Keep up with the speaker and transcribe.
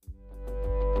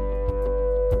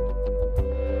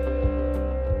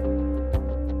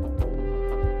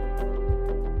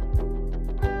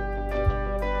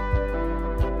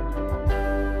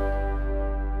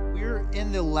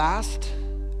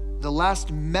last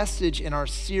message in our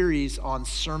series on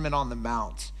Sermon on the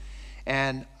Mount.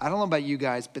 And I don't know about you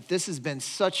guys, but this has been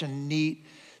such a neat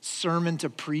sermon to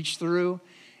preach through.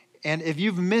 And if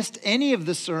you've missed any of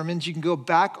the sermons, you can go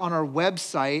back on our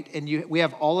website and we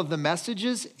have all of the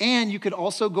messages. And you could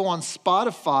also go on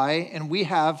Spotify and we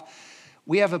have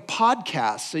a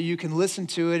podcast, so you can listen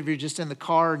to it if you're just in the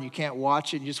car and you can't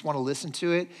watch it and you just want to listen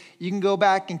to it. You can go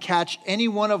back and catch any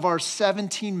one of our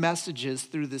 17 messages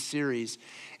through the series.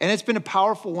 And it's been a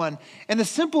powerful one. And the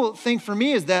simple thing for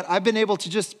me is that I've been able to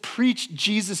just preach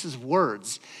Jesus's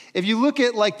words. If you look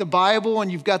at like the Bible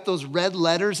and you've got those red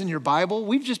letters in your Bible,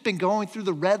 we've just been going through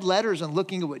the red letters and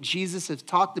looking at what Jesus has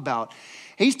talked about.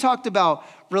 He's talked about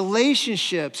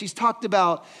relationships. He's talked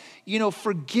about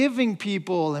forgiving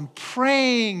people and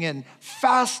praying and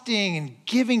fasting and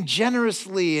giving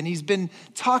generously. And he's been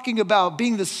talking about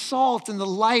being the salt and the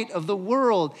light of the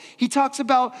world. He talks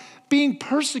about being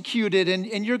persecuted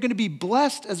and you're going to be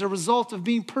blessed as a result of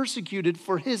being persecuted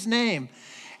for his name.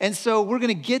 And so we're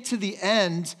going to get to the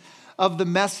end of the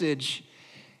message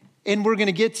and we're going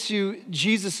to get to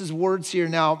Jesus's words here.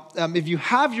 Now, if you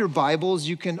have your Bibles,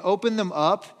 you can open them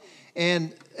up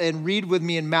and read with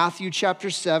me in Matthew chapter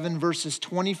 7, verses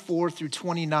 24 through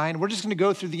 29. We're just going to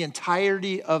go through the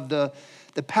entirety of the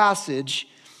passage,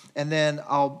 and then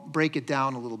I'll break it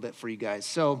down a little bit for you guys.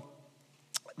 So,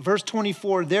 verse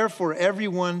 24, therefore,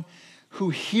 everyone who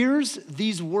hears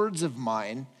these words of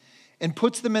mine and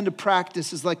puts them into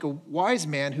practice is like a wise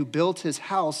man who built his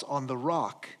house on the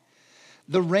rock.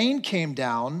 The rain came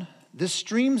down, the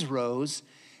streams rose,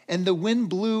 and the wind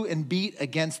blew and beat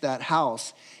against that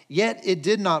house. Yet it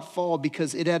did not fall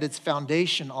because it had its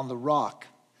foundation on the rock.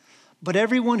 But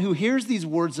everyone who hears these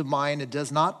words of mine and does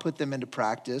not put them into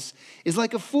practice is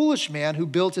like a foolish man who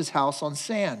built his house on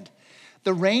sand.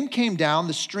 The rain came down,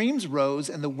 the streams rose,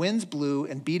 and the winds blew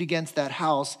and beat against that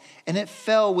house, and it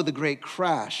fell with a great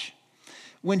crash.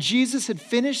 When Jesus had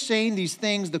finished saying these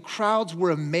things, the crowds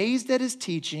were amazed at his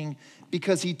teaching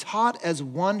because he taught as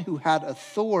one who had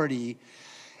authority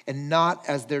and not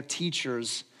as their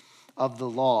teachers of the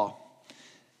law.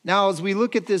 Now, as we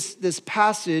look at this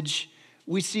passage,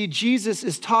 we see Jesus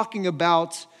is talking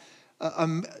about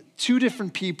two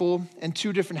different people and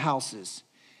two different houses.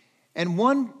 And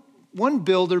one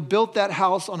builder built that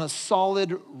house on a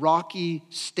solid, rocky,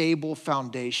 stable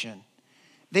foundation.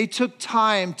 They took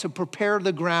time to prepare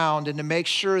the ground and to make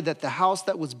sure that the house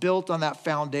that was built on that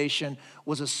foundation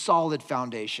was a solid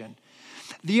foundation.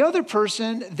 The other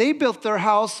person, they built their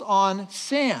house on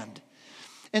sand.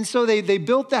 And so they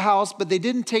built the house, but they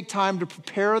didn't take time to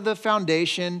prepare the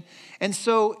foundation. And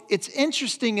so it's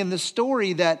interesting in the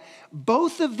story that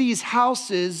both of these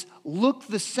houses look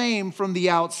the same from the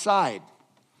outside.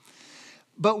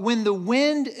 But when the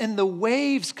wind and the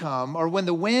waves come, or when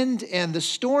the wind and the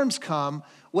storms come,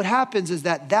 what happens is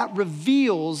that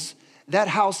reveals that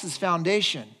house's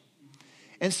foundation.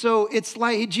 And so it's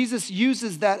like Jesus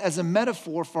uses that as a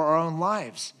metaphor for our own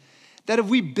lives. That if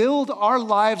we build our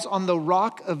lives on the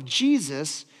rock of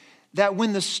Jesus, that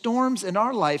when the storms in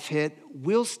our life hit,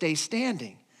 we'll stay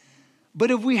standing. But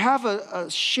if we have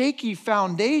a shaky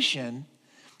foundation,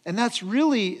 and that's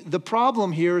really the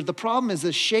problem here, the problem is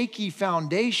a shaky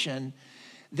foundation,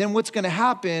 then what's going to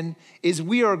happen is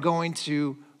we are going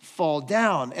to fall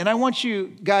down. And I want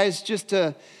you guys just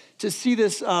to see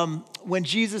this when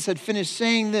Jesus had finished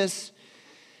saying this,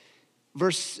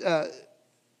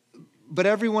 but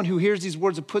everyone who hears these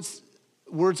words and puts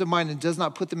words of mine and does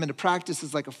not put them into practice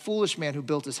is like a foolish man who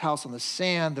built his house on the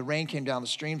sand. The rain came down, the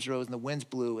streams rose, and the winds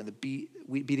blew, and the beat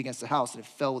against the house, and it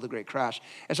fell with a great crash.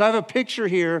 And so I have a picture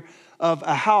here of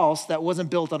a house that wasn't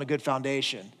built on a good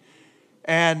foundation.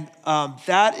 And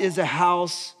that is a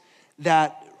house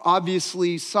that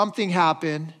obviously something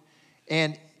happened,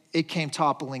 and it came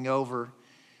toppling over.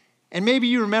 And maybe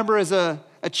you remember as a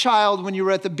child when you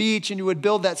were at the beach and you would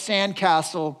build that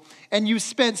sandcastle, and you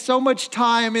spent so much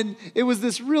time, and it was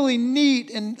this really neat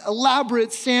and elaborate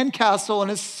sandcastle, and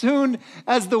as soon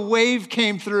as the wave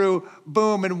came through,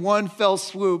 boom, in one fell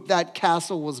swoop, that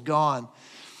castle was gone.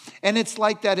 And it's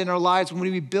like that in our lives when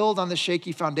we build on the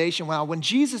shaky foundation. Wow, when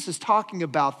Jesus is talking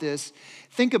about this,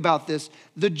 think about this.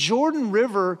 The Jordan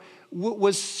River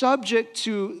was subject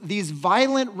to these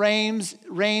violent rains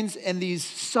and these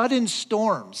sudden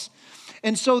storms.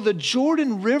 And so the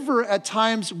Jordan River at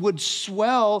times would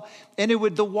swell and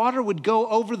the water would go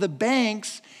over the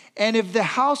banks. And if the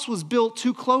house was built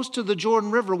too close to the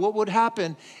Jordan River, what would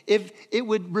happen? If it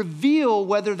would reveal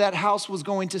whether that house was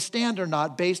going to stand or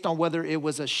not based on whether it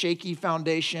was a shaky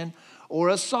foundation or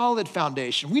a solid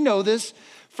foundation. We know this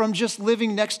from just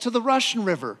living next to the Russian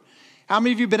River. How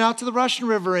many of you have been out to the Russian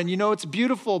River and you know it's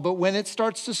beautiful, but when it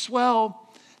starts to swell,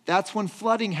 that's when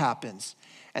flooding happens.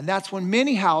 And that's when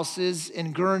many houses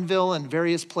in Guerneville and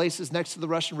various places next to the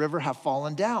Russian River have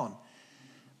fallen down.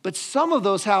 But some of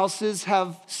those houses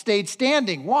have stayed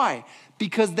standing. Why?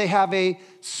 Because they have a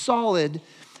solid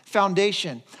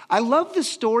foundation. I love this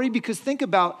story because think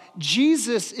about,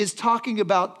 Jesus is talking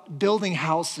about building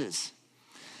houses.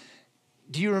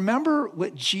 Do you remember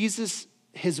what Jesus,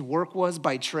 his work was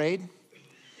by trade?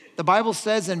 The Bible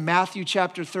says in Matthew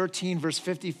chapter 13, verse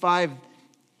 55,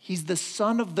 he's the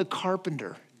son of the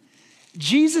carpenter.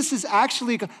 Jesus is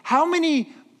actually, how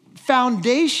many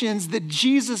foundations did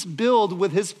Jesus build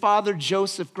with his father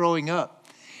Joseph growing up?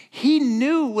 He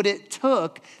knew what it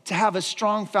took to have a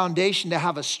strong foundation, to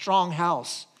have a strong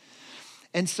house.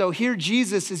 And so here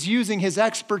Jesus is using his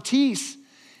expertise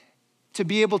to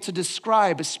be able to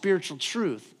describe a spiritual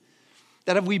truth.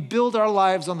 That if we build our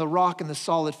lives on the rock and the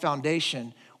solid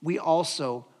foundation, we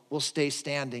also will stay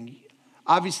standing.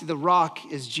 Obviously, the rock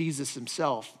is Jesus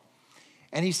himself.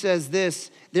 And he says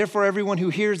this, therefore everyone who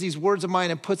hears these words of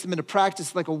mine and puts them into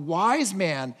practice like a wise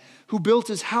man who built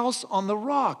his house on the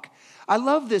rock. I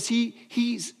love this.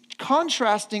 He's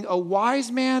contrasting a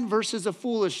wise man versus a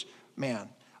foolish man.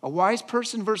 A wise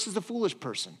person versus a foolish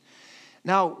person.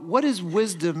 Now, what is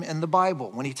wisdom in the Bible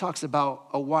when he talks about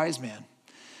a wise man?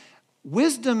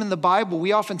 Wisdom in the Bible,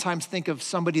 we oftentimes think of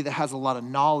somebody that has a lot of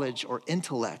knowledge or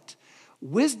intellect.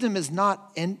 Wisdom is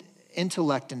not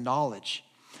intellect and knowledge.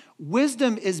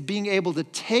 Wisdom is being able to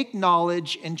take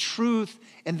knowledge and truth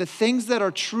and the things that are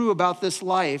true about this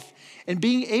life and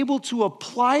being able to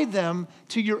apply them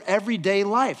to your everyday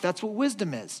life. That's what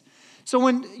wisdom is. So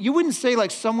when you wouldn't say like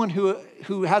someone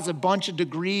who has a bunch of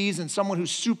degrees and someone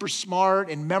who's super smart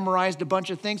and memorized a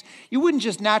bunch of things, you wouldn't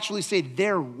just naturally say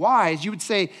they're wise. You would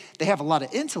say they have a lot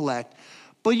of intellect,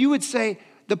 but you would say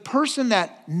the person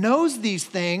that knows these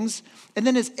things and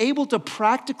then is able to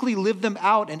practically live them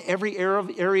out in every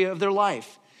area of their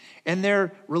life, in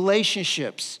their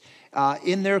relationships,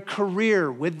 in their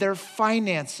career, with their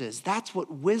finances. That's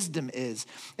what wisdom is.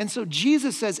 And so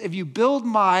Jesus says, if you build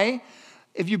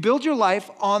your life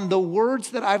on the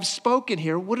words that I've spoken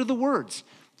here, what are the words?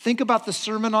 Think about the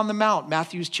Sermon on the Mount,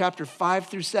 Matthew chapter 5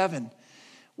 through 7.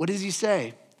 What does he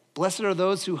say? Blessed are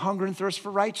those who hunger and thirst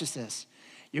for righteousness.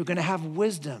 You're going to have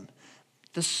wisdom,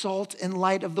 the salt and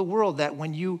light of the world, that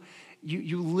when you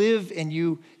live and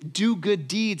you do good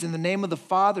deeds in the name of the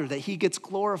Father, that he gets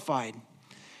glorified.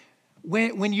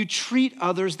 When you treat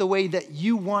others the way that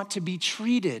you want to be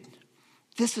treated,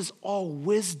 this is all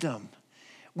wisdom.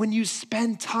 When you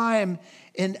spend time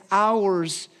in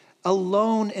hours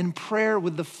alone in prayer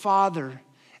with the Father,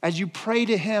 as you pray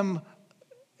to him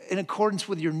in accordance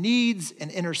with your needs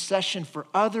and intercession for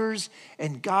others,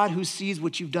 and God who sees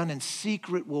what you've done in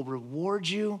secret will reward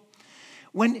you.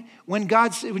 When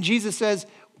Jesus says,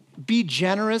 be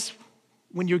generous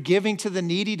when you're giving to the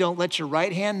needy, don't let your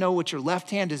right hand know what your left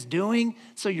hand is doing.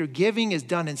 So your giving is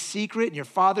done in secret, and your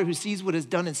Father who sees what is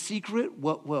done in secret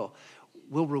will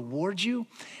reward you.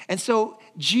 And so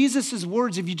Jesus'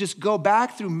 words, if you just go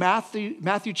back through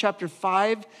Matthew chapter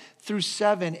 5 through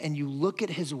 7 and you look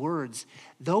at his words,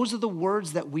 those are the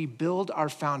words that we build our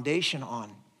foundation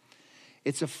on.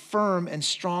 It's a firm and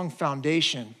strong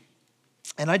foundation.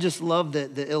 And I just love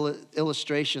the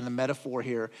illustration, the metaphor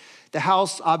here. The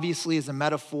house obviously is a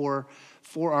metaphor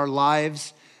for our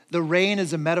lives. The rain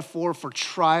is a metaphor for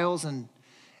trials and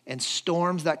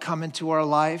storms that come into our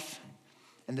life.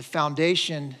 And the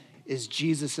foundation is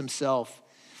Jesus himself.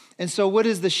 And so what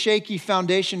is the shaky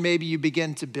foundation maybe you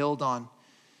begin to build on?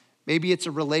 Maybe it's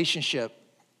a relationship.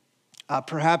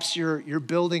 Perhaps you're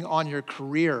building on your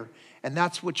career, and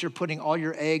that's what you're putting all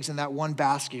your eggs in that one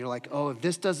basket. You're like, oh, if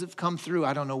this doesn't come through,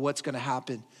 I don't know what's going to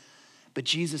happen. But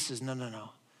Jesus says, no.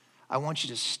 I want you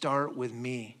to start with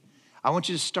me. I want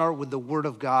you to start with the word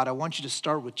of God. I want you to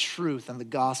start with truth and the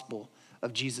gospel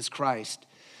of Jesus Christ.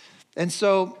 And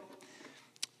so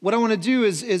what I want to do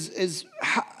is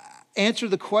answer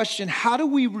the question, how do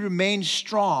we remain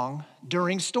strong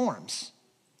during storms?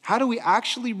 How do we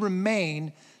actually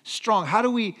remain strong? How do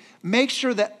we make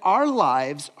sure that our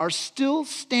lives are still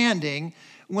standing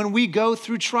when we go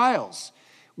through trials,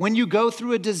 when you go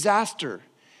through a disaster,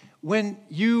 when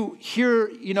you hear,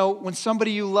 when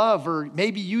somebody you love, or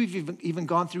maybe you've even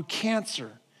gone through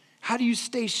cancer? How do you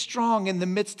stay strong in the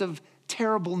midst of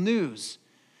terrible news?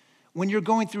 When you're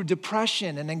going through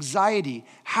depression and anxiety,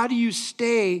 how do you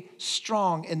stay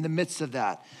strong in the midst of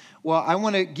that? Well, I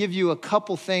want to give you a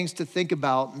couple things to think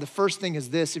about. And the first thing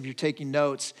is this, if you're taking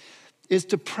notes, is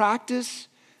to practice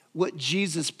what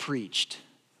Jesus preached.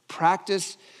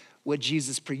 Practice what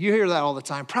Jesus preached. You hear that all the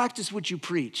time. Practice what you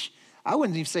preach. I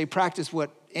wouldn't even say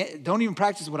don't even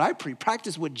practice what I preach.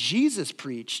 Practice what Jesus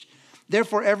preached.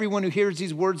 Therefore, everyone who hears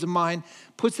these words of mine,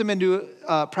 puts them into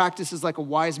practice is like a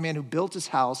wise man who built his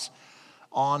house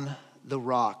on the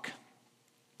rock.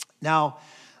 Now,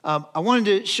 I wanted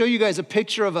to show you guys a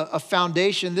picture of a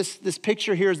foundation. This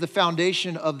picture here is the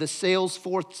foundation of the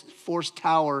Salesforce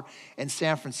Tower in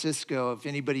San Francisco, if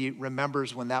anybody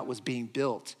remembers when that was being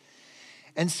built.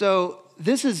 And so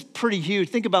this is pretty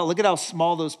huge. Look at how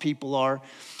small those people are.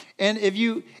 And if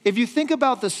you think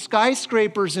about the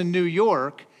skyscrapers in New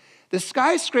York,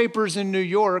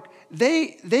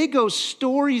 they go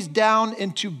stories down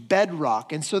into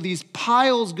bedrock. And so these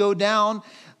piles go down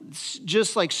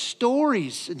just like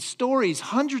stories and stories,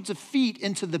 hundreds of feet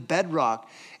into the bedrock.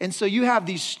 And so you have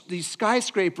these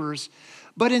skyscrapers.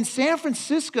 But in San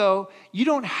Francisco, you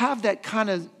don't have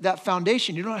that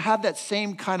foundation. You don't have that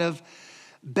same kind of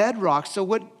bedrock. So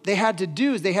what they had to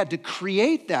do is they had to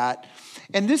create that.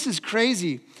 And this is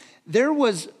crazy. There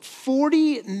was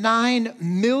 49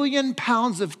 million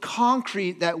pounds of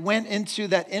concrete that went into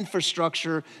that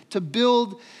infrastructure to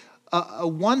build a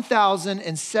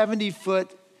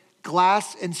 1,070-foot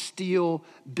glass and steel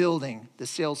building, the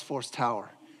Salesforce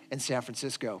Tower in San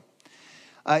Francisco.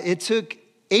 It took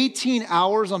 18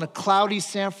 hours on a cloudy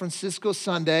San Francisco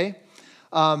Sunday.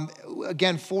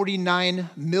 Again, 49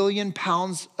 million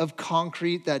pounds of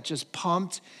concrete that just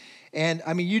pumped. And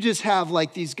I mean, you just have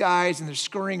like these guys and they're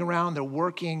scurrying around, they're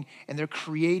working, and they're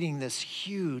creating this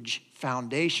huge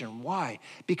foundation. Why?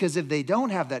 Because if they don't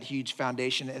have that huge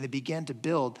foundation and they begin to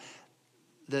build,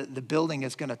 the building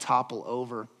is gonna topple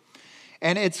over.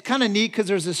 And it's kind of neat because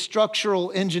there's a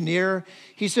structural engineer.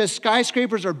 He says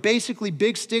skyscrapers are basically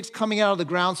big sticks coming out of the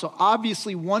ground. So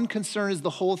obviously one concern is the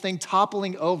whole thing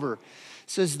toppling over,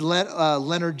 says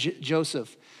Leonard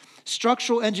Joseph.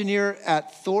 Structural engineer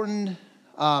at Thornton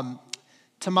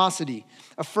Tomasity,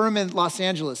 a firm in Los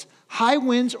Angeles. High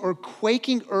winds or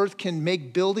quaking earth can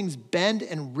make buildings bend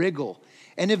and wriggle.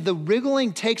 And if the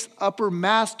wriggling takes upper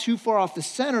mass too far off the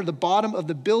center, the bottom of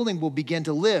the building will begin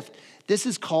to lift. This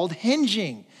is called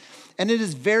hinging. And it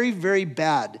is very, very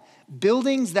bad.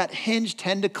 Buildings that hinge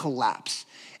tend to collapse.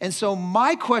 And so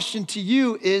my question to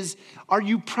you is, are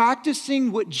you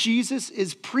practicing what Jesus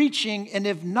is preaching? And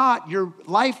if not, your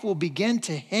life will begin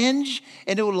to hinge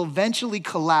and it will eventually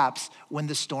collapse when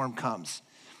the storm comes.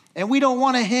 And we don't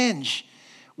want to hinge.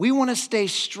 We want to stay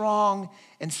strong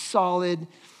and solid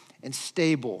and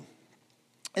stable.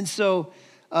 And so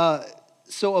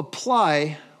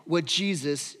apply what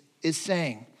Jesus is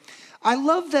saying. I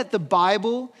love that the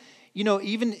Bible,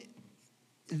 even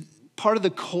part of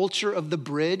the culture of the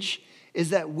bridge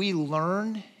is that we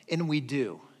learn and we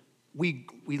do. We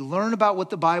learn about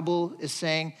what the Bible is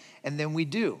saying and then we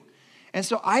do. And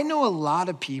so I know a lot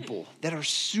of people that are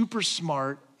super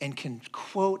smart and can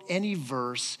quote any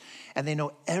verse and they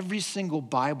know every single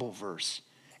Bible verse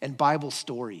and Bible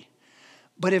story.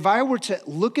 But if I were to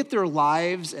look at their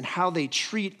lives and how they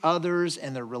treat others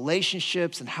and their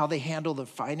relationships and how they handle their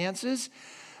finances,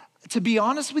 to be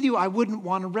honest with you, I wouldn't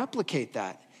want to replicate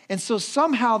that. And so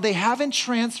somehow they haven't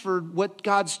transferred what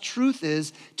God's truth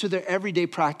is to their everyday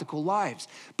practical lives.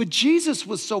 But Jesus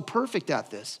was so perfect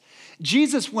at this.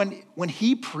 Jesus, when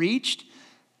he preached,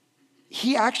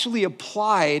 he actually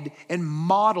applied and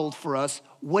modeled for us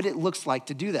what it looks like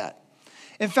to do that.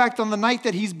 In fact, on the night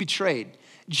that he's betrayed,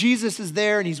 Jesus is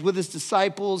there and he's with his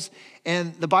disciples,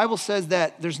 and the Bible says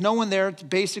that there's no one there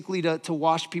to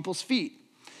wash people's feet.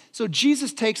 So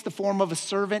Jesus takes the form of a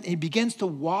servant and he begins to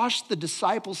wash the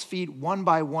disciples' feet one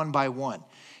by one by one.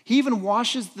 He even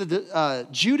washes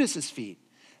Judas's feet.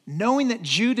 Knowing that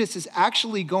Judas is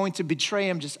actually going to betray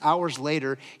him just hours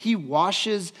later, he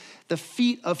washes the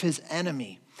feet of his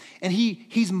enemy. And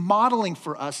he's modeling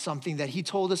for us something that he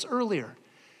told us earlier.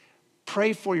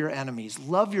 Pray for your enemies,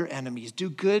 love your enemies, do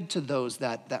good to those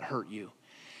that hurt you.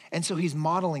 And so he's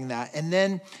modeling that. And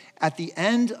then at the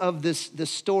end of this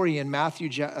story in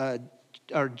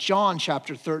John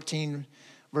chapter 13,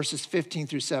 verses 15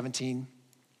 through 17,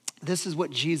 this is what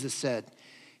Jesus said.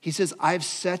 He says, I've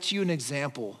set you an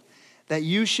example that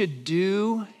you should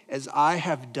do as I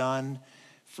have done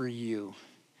for you.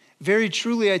 Very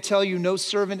truly, I tell you, no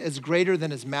servant is greater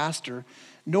than his master,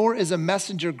 nor is a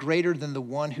messenger greater than the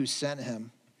one who sent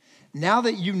him. Now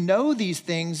that you know these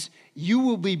things, you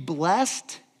will be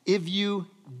blessed if you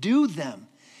do them.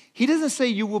 He doesn't say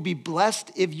you will be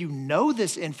blessed if you know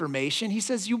this information. He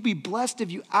says you'll be blessed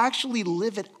if you actually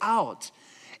live it out.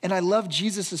 And I love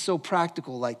Jesus is so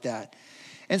practical like that.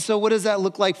 And so what does that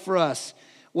look like for us?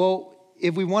 Well,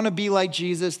 if we want to be like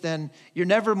Jesus, then you're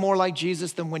never more like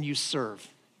Jesus than when you serve.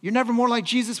 You're never more like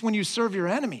Jesus when you serve your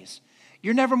enemies.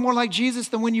 You're never more like Jesus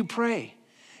than when you pray.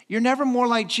 You're never more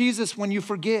like Jesus when you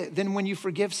forgive than when you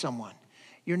forgive someone.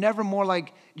 You're never more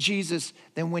like Jesus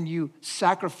than when you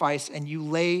sacrifice and you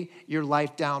lay your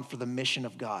life down for the mission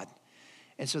of God.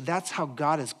 And so that's how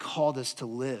God has called us to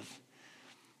live.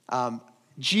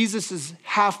 Jesus'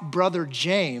 half-brother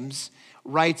James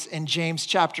writes in James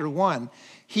chapter 1,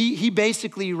 he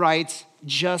basically writes,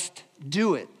 just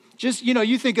do it. Just,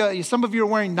 you think, some of you are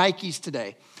wearing Nikes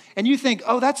today, and you think,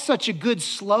 oh, that's such a good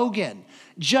slogan.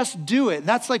 Just do it. And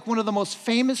that's like one of the most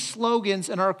famous slogans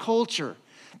in our culture.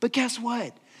 But guess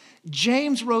what?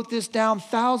 James wrote this down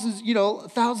thousands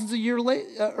of years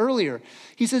earlier.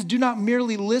 He says, do not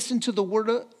merely listen to the word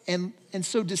and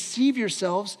so deceive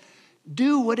yourselves.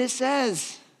 Do what it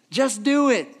says. Just do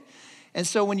it. And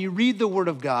so when you read the word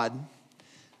of God,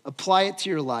 apply it to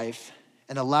your life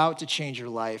and allow it to change your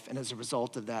life. And as a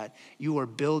result of that, you are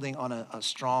building on a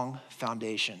strong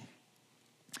foundation.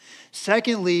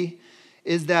 Secondly,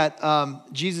 is that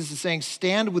Jesus is saying,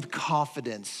 stand with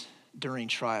confidence during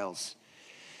trials.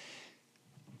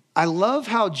 I love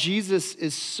how Jesus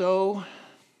is so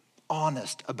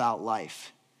honest about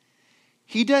life.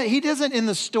 He doesn't in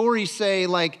the story say,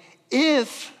 like,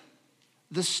 if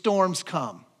the storms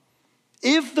come,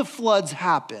 if the floods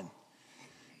happen.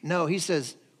 No, he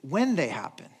says, when they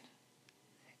happen.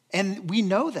 And we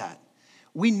know that.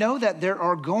 We know that there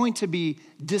are going to be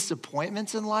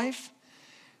disappointments in life.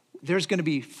 There's going to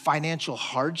be financial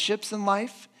hardships in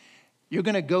life. You're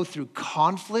going to go through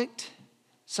conflict.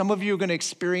 Some of you are going to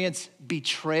experience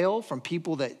betrayal from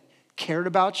people that cared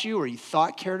about you or you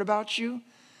thought cared about you.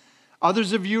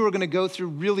 Others of you are going to go through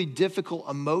really difficult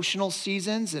emotional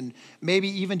seasons and maybe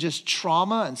even just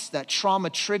trauma, and that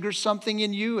trauma triggers something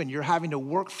in you and you're having to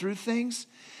work through things.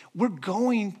 We're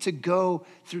going to go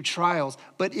through trials,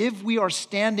 but if we are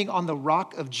standing on the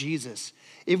rock of Jesus,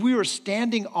 if we are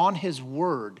standing on his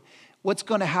word, what's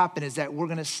going to happen is that we're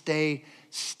going to stay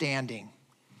standing.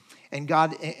 And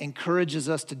God encourages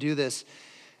us to do this.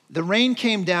 The rain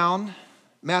came down,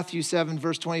 Matthew 7,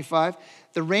 verse 25.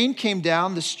 The rain came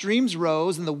down, the streams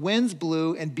rose, and the winds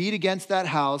blew and beat against that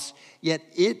house, yet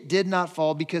it did not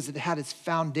fall because it had its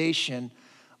foundation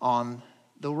on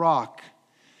the rock.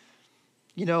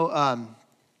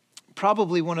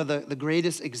 Probably one of the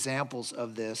greatest examples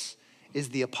of this is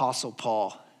the Apostle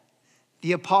Paul.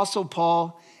 The Apostle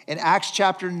Paul, in Acts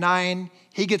chapter 9,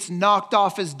 he gets knocked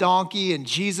off his donkey and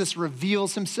Jesus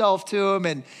reveals himself to him,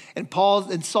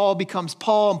 and Saul becomes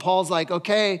Paul, and Paul's like,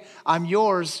 okay, I'm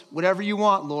yours, whatever you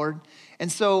want, Lord.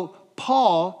 And so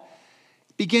Paul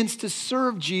begins to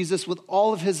serve Jesus with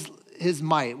all of his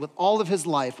might, with all of his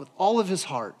life, with all of his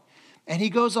heart. And he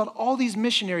goes on all these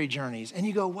missionary journeys, and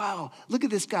you go, wow, look at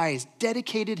this guy. He's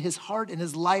dedicated his heart and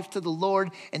his life to the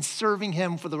Lord and serving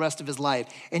him for the rest of his life.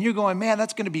 And you're going, man,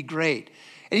 that's going to be great.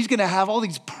 And he's going to have all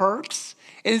these perks,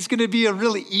 and it's going to be a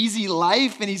really easy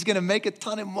life, and he's going to make a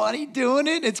ton of money doing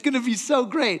it. It's going to be so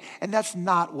great. And that's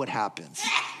not what happens.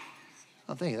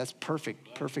 Oh, thank you. That's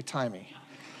perfect timing.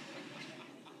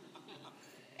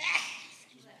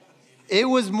 It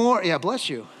was more, yeah, bless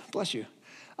you.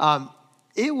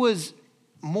 It was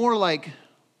more like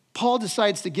Paul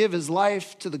decides to give his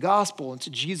life to the gospel and to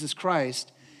Jesus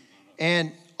Christ,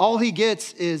 and all he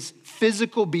gets is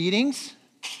physical beatings.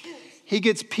 He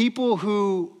gets people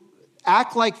who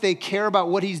act like they care about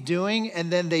what he's doing, and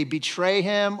then they betray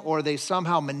him or they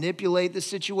somehow manipulate the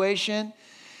situation.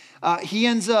 He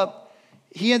ends up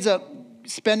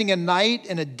spending a night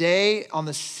and a day on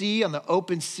the sea, on the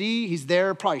open sea. He's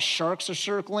there, probably sharks are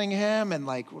circling him, and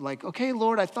like, okay,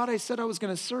 Lord, I thought I said I was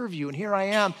going to serve you, and here I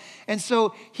am. And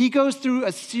so he goes through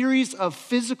a series of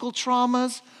physical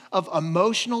traumas, of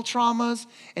emotional traumas,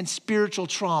 and spiritual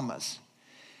traumas.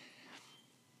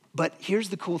 But here's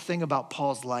the cool thing about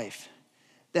Paul's life,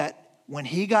 that when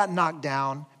he got knocked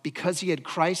down, because he had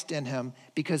Christ in him,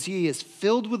 because he is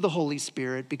filled with the Holy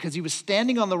Spirit, because he was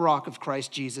standing on the rock of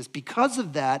Christ Jesus, because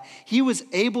of that, he was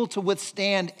able to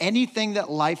withstand anything that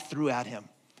life threw at him.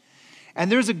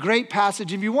 And there's a great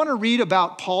passage. If you want to read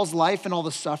about Paul's life and all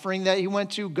the suffering that he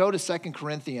went to, go to 2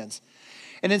 Corinthians.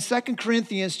 And in 2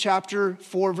 Corinthians chapter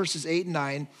 4, verses 8 and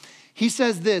 9, he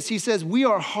says this. He says, we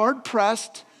are hard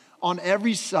pressed on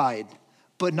every side,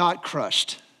 but not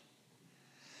crushed.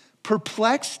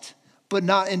 Perplexed, but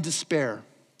not in despair.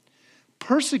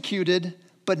 Persecuted,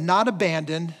 but not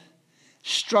abandoned.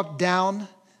 Struck down,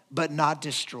 but not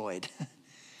destroyed.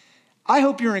 I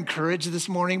hope you're encouraged this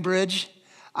morning, Bridge.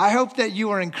 I hope that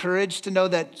you are encouraged to know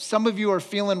that some of you are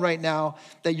feeling right now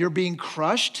that you're being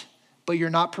crushed, but you're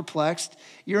not perplexed.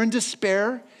 You're in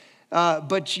despair.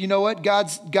 But you know what?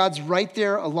 God's right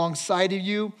there alongside of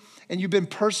you, and you've been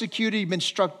persecuted, you've been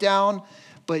struck down,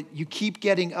 but you keep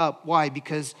getting up. Why?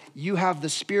 Because you have the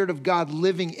Spirit of God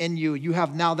living in you. You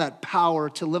have now that power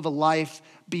to live a life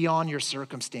beyond your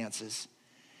circumstances.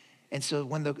 And so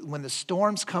when the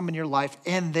storms come in your life,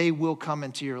 and they will come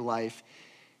into your life,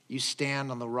 you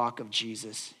stand on the rock of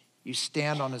Jesus. You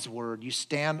stand on his word. You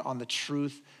stand on the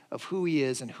truth of who he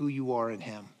is and who you are in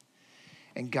him.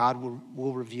 And God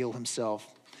will reveal himself.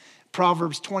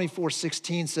 Proverbs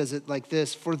 24:16 says it like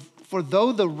this: For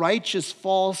though the righteous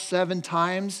fall 7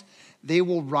 times, they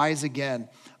will rise again.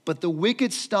 But the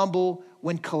wicked stumble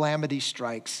when calamity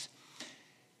strikes.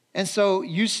 And so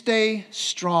you stay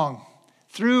strong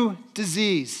through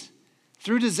disease,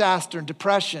 through disaster and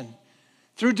depression,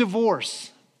 through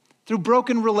divorce, through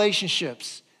broken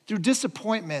relationships, through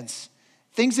disappointments,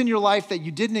 things in your life that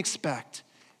you didn't expect.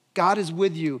 God is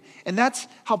with you. And that's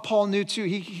how Paul knew too.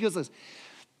 He goes this: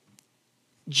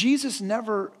 Jesus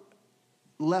never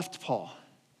left Paul.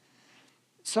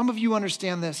 Some of you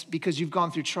understand this because you've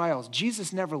gone through trials.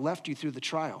 Jesus never left you through the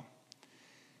trial.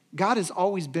 God has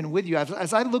always been with you.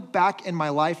 As I look back in my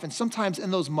life, and sometimes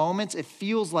in those moments, it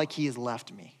feels like he has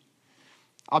left me.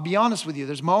 I'll be honest with you.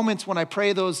 There's moments when I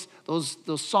pray those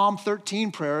Psalm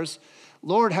 13 prayers.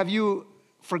 Lord, have you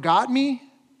forgotten me?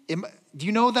 Do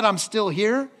you know that I'm still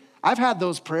here? I've had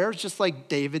those prayers just like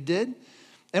David did.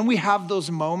 And we have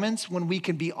those moments when we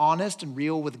can be honest and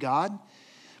real with God.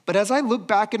 But as I look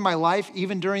back in my life,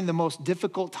 even during the most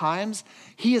difficult times,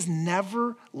 he has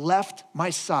never left my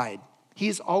side. He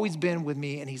has always been with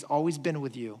me, and he's always been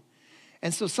with you.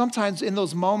 And so sometimes in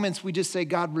those moments, we just say,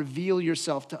 God, reveal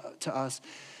yourself to us.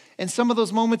 And some of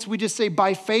those moments, we just say,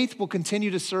 by faith, we'll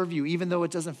continue to serve you, even though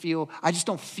it doesn't feel, I just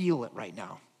don't feel it right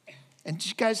now. And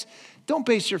you guys, don't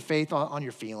base your faith on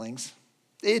your feelings.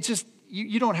 It's just,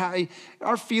 you don't have,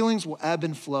 our feelings will ebb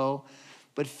and flow,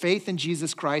 but faith in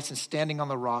Jesus Christ and standing on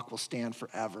the rock will stand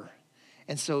forever.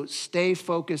 And so stay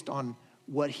focused on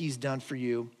what he's done for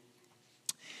you.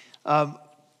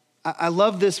 I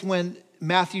love this when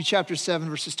Matthew chapter 7,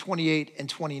 verses 28 and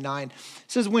 29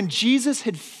 says, when Jesus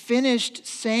had finished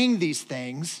saying these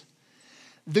things,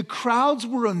 the crowds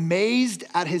were amazed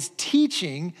at his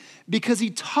teaching because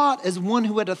he taught as one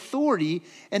who had authority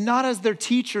and not as their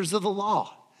teachers of the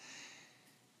law.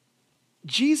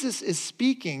 Jesus is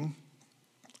speaking,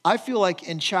 I feel like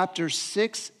in chapters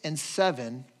 6 and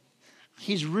 7,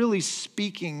 he's really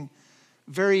speaking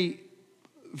very,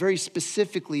 very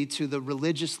specifically to the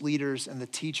religious leaders and the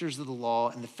teachers of the law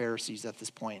and the Pharisees at this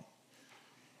point.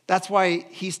 That's why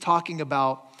he's talking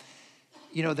about,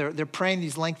 you know, they're praying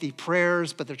these lengthy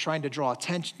prayers, but they're trying to draw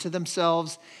attention to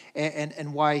themselves.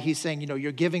 And why he's saying, you know,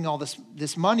 you're giving all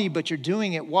this money, but you're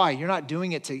doing it, why? You're not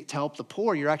doing it to help the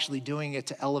poor. You're actually doing it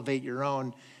to elevate your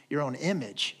own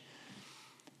image.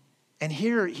 And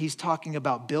here he's talking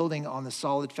about building on the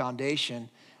solid foundation.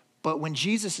 But when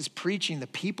Jesus is preaching, the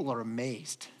people are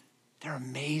amazed. They're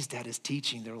amazed at his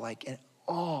teaching. They're like in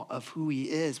awe of who he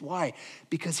is. Why?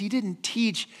 Because he didn't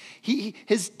teach.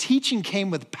 His teaching came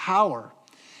with power.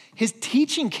 His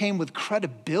teaching came with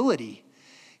credibility.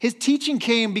 His teaching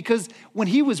came because when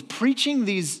he was preaching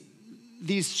these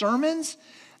sermons,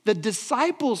 the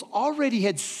disciples already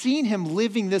had seen him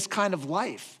living this kind of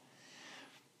life.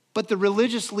 But the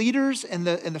religious leaders and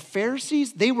the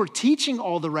Pharisees, they were teaching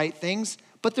all the right things,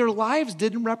 but their lives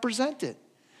didn't represent it.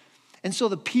 And so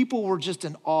the people were just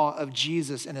in awe of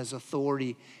Jesus and his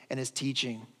authority and his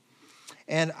teaching.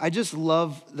 And I just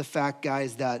love the fact,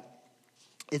 guys, that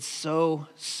it's so,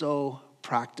 so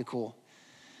practical.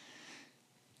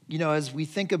 You know, as we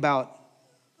think about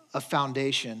a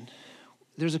foundation,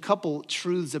 there's a couple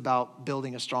truths about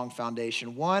building a strong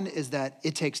foundation. One is that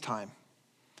it takes time.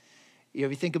 You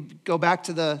know, go back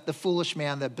to the foolish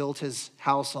man that built his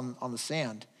house on the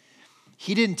sand.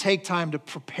 He didn't take time to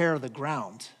prepare the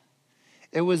ground.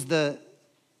 It was the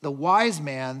wise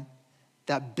man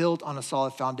that built on a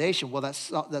solid foundation. Well,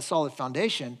 that solid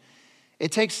foundation,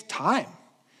 it takes time.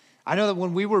 I know that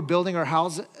when we were building our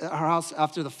house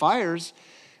after the fires,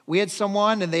 we had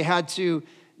someone and they had to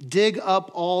dig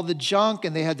up all the junk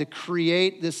and they had to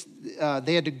create this,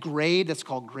 they had to grade. That's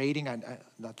called grading.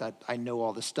 Not that I know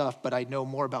all this stuff, but I know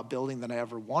more about building than I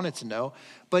ever wanted to know.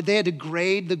 But they had to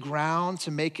grade the ground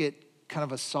to make it kind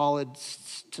of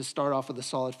to start off with a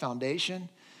solid foundation.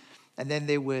 And then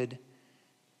they would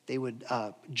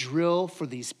drill for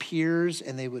these piers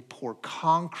and they would pour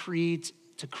concrete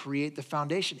to create the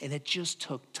foundation. And it just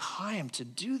took time to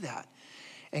do that.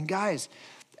 And guys,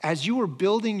 as you are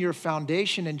building your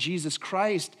foundation in Jesus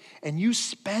Christ and you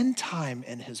spend time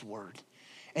in his word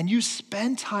and you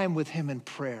spend time with him in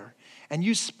prayer, and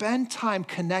you spend time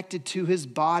connected to his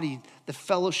body, the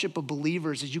fellowship of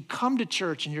believers, as you come to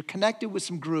church and you're connected with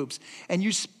some groups, and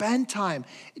you spend time,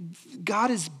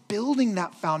 God is building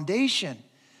that foundation.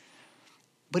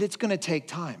 But it's gonna take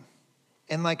time.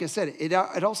 And like I said, it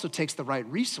also takes the right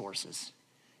resources.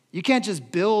 You can't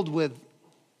just build with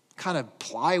kind of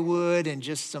plywood and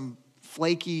just some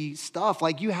flaky stuff.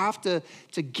 Like, you have to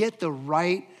get the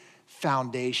right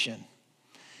foundation.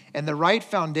 And the right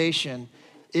foundation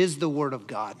is the Word of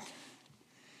God.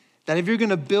 That if you're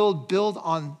gonna build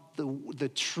on the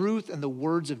truth and the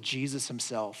words of Jesus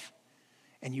himself,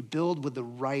 and you build with the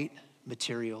right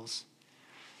materials.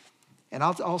 And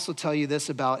I'll also tell you this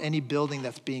about any building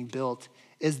that's being built,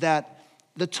 is that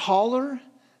the taller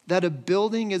that a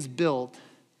building is built,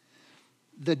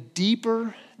 the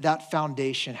deeper that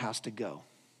foundation has to go.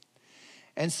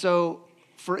 And so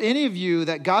for any of you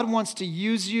that God wants to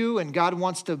use you and God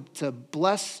wants to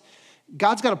bless,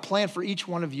 God's got a plan for each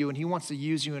one of you, and he wants to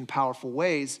use you in powerful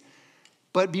ways.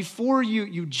 But before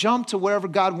you jump to wherever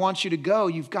God wants you to go,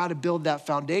 you've got to build that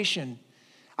foundation.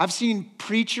 I've seen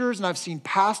preachers and I've seen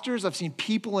pastors, I've seen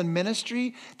people in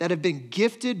ministry that have been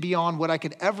gifted beyond what I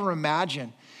could ever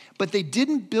imagine, but they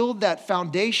didn't build that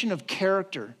foundation of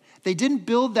character. They didn't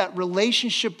build that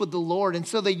relationship with the Lord, and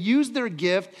so they used their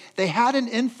gift, they had an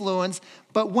influence,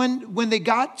 but when they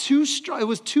got too strong, it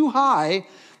was too high,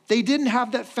 they didn't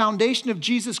have that foundation of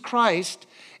Jesus Christ,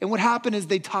 and what happened is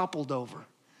they toppled over.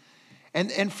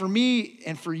 And for me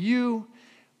and for you,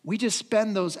 we just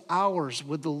spend those hours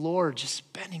with the Lord, just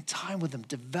spending time with him,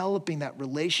 developing that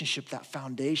relationship, that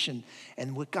foundation.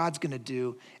 And what God's gonna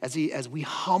do as we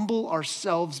humble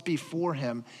ourselves before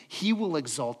him, he will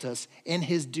exalt us in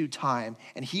his due time,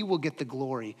 and he will get the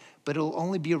glory. But it'll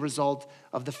only be a result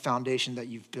of the foundation that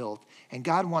you've built. And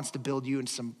God wants to build you in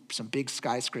some big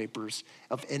skyscrapers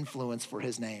of influence for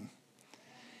his name.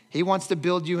 He wants to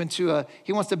build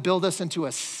us into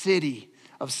a city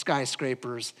of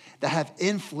skyscrapers that have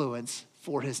influence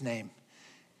for his name.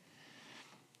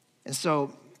 And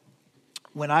so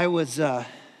when I was, one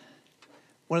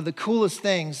of the coolest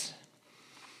things,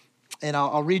 and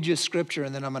I'll read you a scripture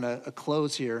and then I'm gonna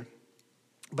close here.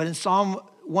 But in Psalm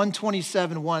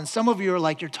 127:1, some of you are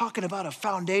like, you're talking about a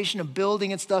foundation of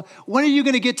building and stuff. When are you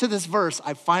gonna get to this verse?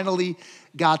 I finally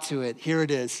got to it. Here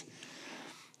it is.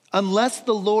 Unless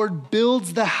the Lord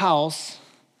builds the house,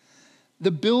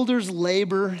 the builders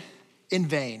labor in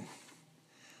vain.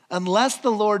 Unless the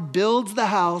Lord builds the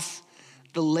house,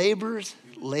 the laborers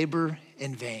labor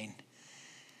in vain.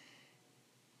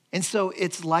 And so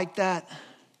it's like that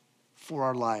for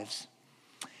our lives.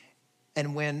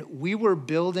 And when we were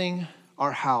building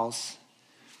our house,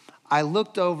 I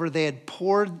looked over, they had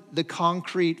poured the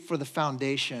concrete for the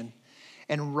foundation,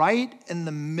 and right in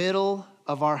the middle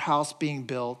of our house being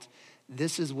built,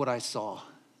 this is what I saw.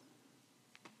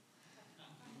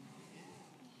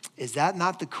 Is that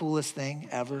not the coolest thing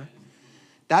ever?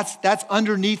 That's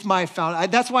underneath my foundation.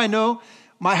 That's why I know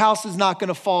my house is not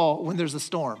gonna fall when there's a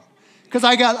storm. Because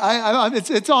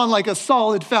it's on like a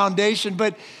solid foundation,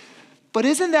 but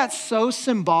isn't that so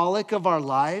symbolic of our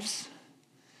lives?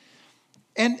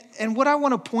 And what I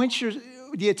wanna point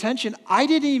the attention, I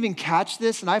didn't even catch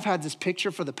this, and I've had this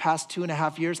picture for the past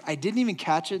 2.5 years. I didn't even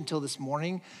catch it until this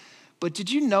morning. But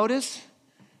did you notice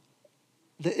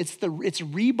that it's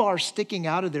rebar sticking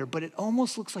out of there, but it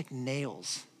almost looks like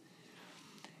nails?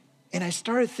 And I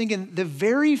started thinking, the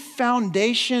very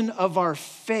foundation of our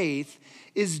faith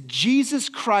is Jesus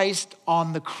Christ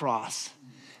on the cross.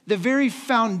 The very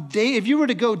foundation, if you were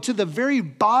to go to the very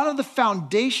bottom of the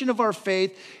foundation of our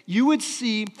faith, you would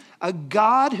see a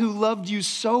God who loved you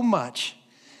so much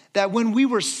that when we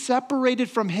were separated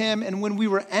from him and when we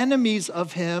were enemies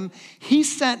of him, he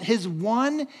sent his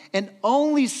one and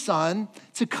only son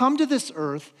to come to this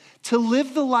earth, to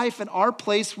live the life in our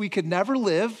place we could never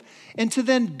live, and to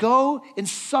then go and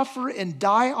suffer and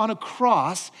die on a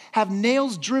cross, have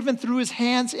nails driven through his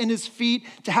hands and his feet,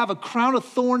 to have a crown of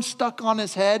thorns stuck on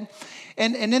his head.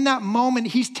 And in that moment,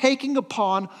 he's taking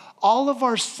upon all of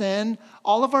our sin,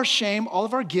 all of our shame, all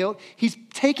of our guilt. He's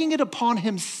taking it upon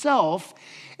himself,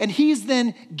 and he's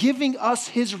then giving us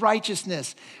his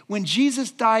righteousness. When Jesus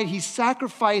died, he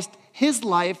sacrificed his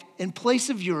life in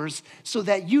place of yours so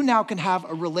that you now can have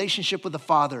a relationship with the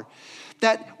Father.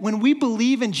 That when we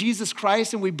believe in Jesus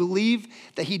Christ and we believe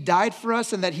that he died for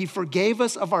us and that he forgave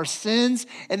us of our sins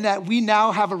and that we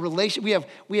now have a relation,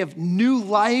 we have new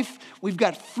life, we've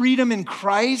got freedom in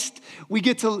Christ,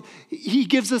 he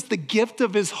gives us the gift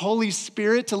of his Holy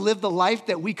Spirit to live the life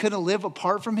that we couldn't live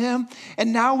apart from him.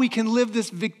 And now we can live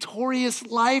this victorious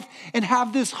life and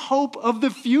have this hope of the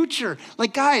future.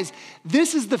 Like, guys,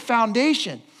 this is the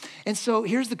foundation. And so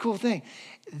here's the cool thing.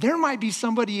 There might be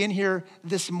somebody in here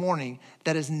this morning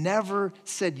that has never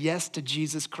said yes to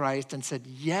Jesus Christ and said,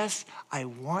 yes, I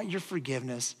want your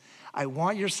forgiveness. I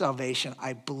want your salvation.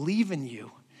 I believe in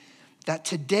you. That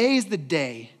today is the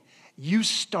day you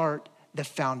start the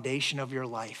foundation of your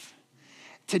life.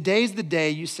 Today's the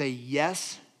day you say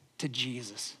yes to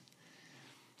Jesus.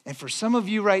 And for some of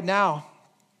you right now,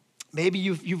 maybe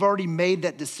you've already made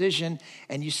that decision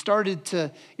and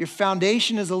your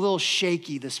foundation is a little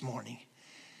shaky this morning.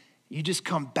 You just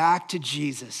come back to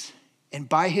Jesus, and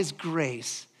by his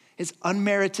grace, his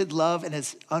unmerited love and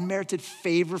his unmerited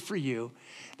favor for you,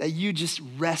 that you just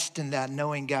rest in that,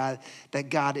 knowing that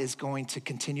God is going to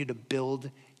continue to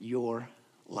build your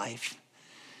life.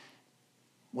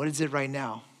 What is it right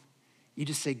now? You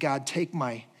just say, God, take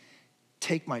my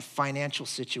financial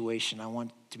situation. I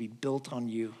want it to be built on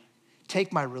you.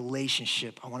 Take my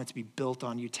relationship. I want it to be built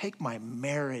on you. Take my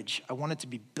marriage. I want it to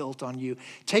be built on you.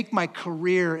 Take my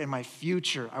career and my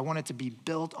future. I want it to be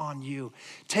built on you.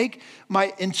 Take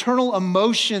my internal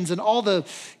emotions and all the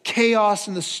chaos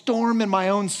and the storm in my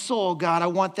own soul. God, I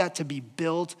want that to be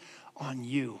built on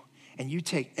you. And you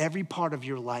take every part of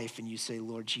your life and you say,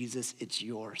 Lord Jesus, it's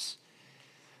yours.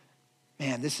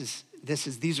 Man,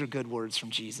 these are good words from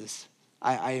Jesus.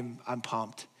 I'm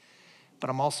pumped. But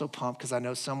I'm also pumped because I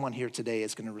know someone here today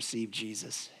is going to receive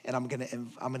Jesus. And I'm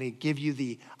going to give you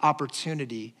the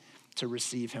opportunity to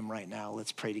receive him right now.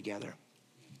 Let's pray together.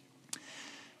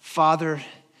 Father,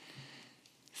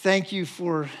 thank you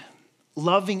for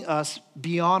loving us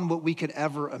beyond what we could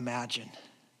ever imagine.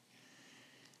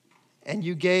 And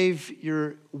you gave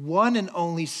your one and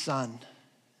only Son,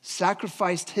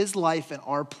 sacrificed his life in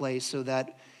our place so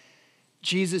that,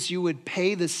 Jesus, you would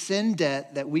pay the sin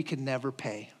debt that we could never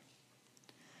pay.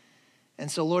 And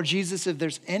so, Lord Jesus, if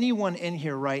there's anyone in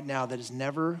here right now that has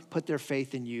never put their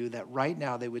faith in you, that right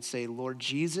now they would say, Lord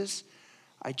Jesus,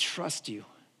 I trust you.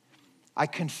 I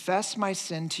confess my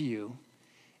sin to you,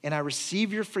 and I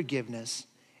receive your forgiveness,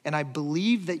 and I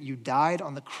believe that you died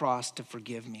on the cross to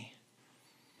forgive me.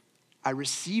 I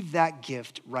receive that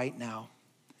gift right now.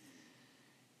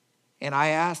 And I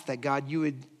ask that, God, you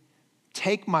would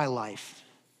take my life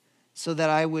so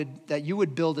that you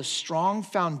would build a strong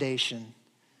foundation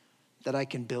that I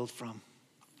can build from.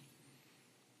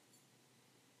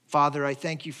 Father, I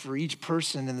thank you for each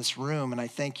person in this room, and I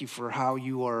thank you for how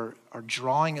you are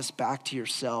drawing us back to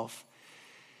yourself.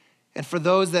 And for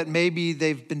those that maybe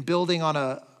they've been building on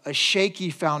a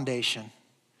shaky foundation,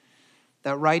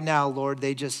 that right now, Lord,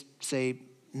 they just say,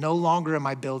 no longer am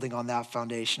I building on that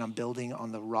foundation. I'm building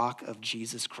on the rock of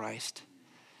Jesus Christ.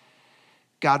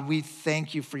 God, we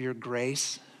thank you for your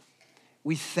grace.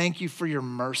 We thank you for your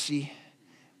mercy.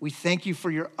 We thank you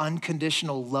for your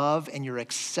unconditional love and your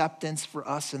acceptance for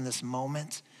us in this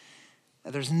moment.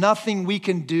 There's nothing we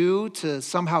can do to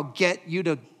somehow get you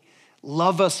to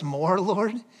love us more,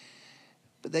 Lord,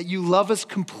 but that you love us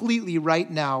completely right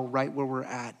now, right where we're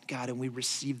at, God, and we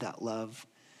receive that love.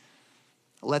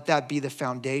 Let that be the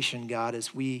foundation, God,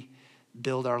 as we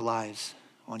build our lives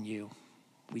on you.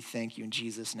 We thank you in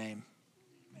Jesus' name.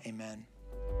 Amen.